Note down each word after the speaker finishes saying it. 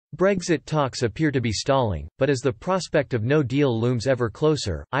Brexit talks appear to be stalling, but as the prospect of no deal looms ever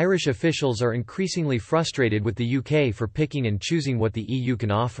closer, Irish officials are increasingly frustrated with the UK for picking and choosing what the EU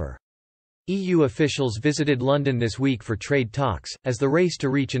can offer. EU officials visited London this week for trade talks, as the race to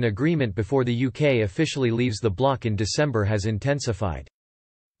reach an agreement before the UK officially leaves the bloc in December has intensified.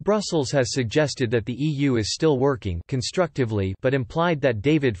 Brussels has suggested that the EU is still working constructively but implied that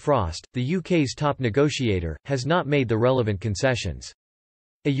David Frost, the UK's top negotiator, has not made the relevant concessions.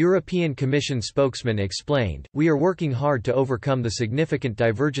 A European Commission spokesman explained, "We are working hard to overcome the significant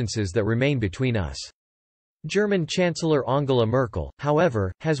divergences that remain between us." German Chancellor Angela Merkel,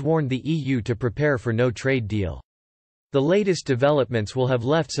 however, has warned the EU to prepare for no trade deal. The latest developments will have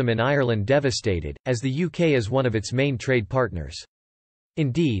left some in Ireland devastated, as the UK is one of its main trade partners.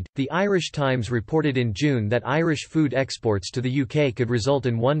 Indeed, the Irish Times reported in June that Irish food exports to the UK could result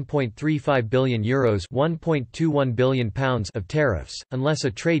in €1.35 billion (£1.21 billion) of tariffs, unless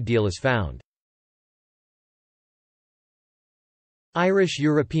a trade deal is found. Irish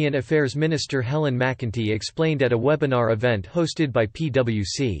European Affairs Minister Helen McEntee explained at a webinar event hosted by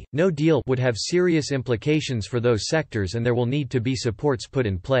PwC, no deal would have serious implications for those sectors and there will need to be supports put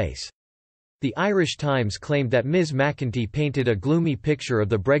in place. The Irish Times claimed that Ms. McEntee painted a gloomy picture of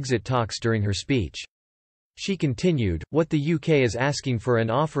the Brexit talks during her speech. She continued, "What the UK is asking for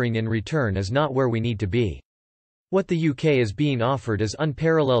and offering in return is not where we need to be. What the UK is being offered is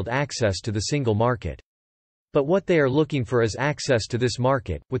unparalleled access to the single market. But what they are looking for is access to this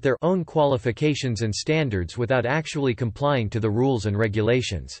market, with their own qualifications and standards without actually complying to the rules and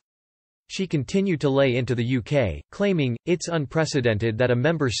regulations." She continued to lay into the UK, claiming, "It's unprecedented that a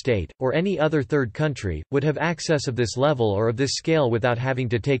member state, or any other third country, would have access of this level or of this scale without having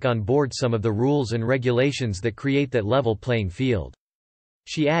to take on board some of the rules and regulations that create that level playing field."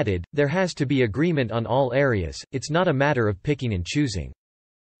 She added, "There has to be agreement on all areas, it's not a matter of picking and choosing."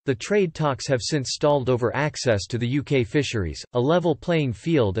 The trade talks have since stalled over access to the UK fisheries, a level playing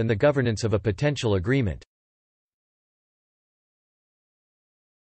field and the governance of a potential agreement.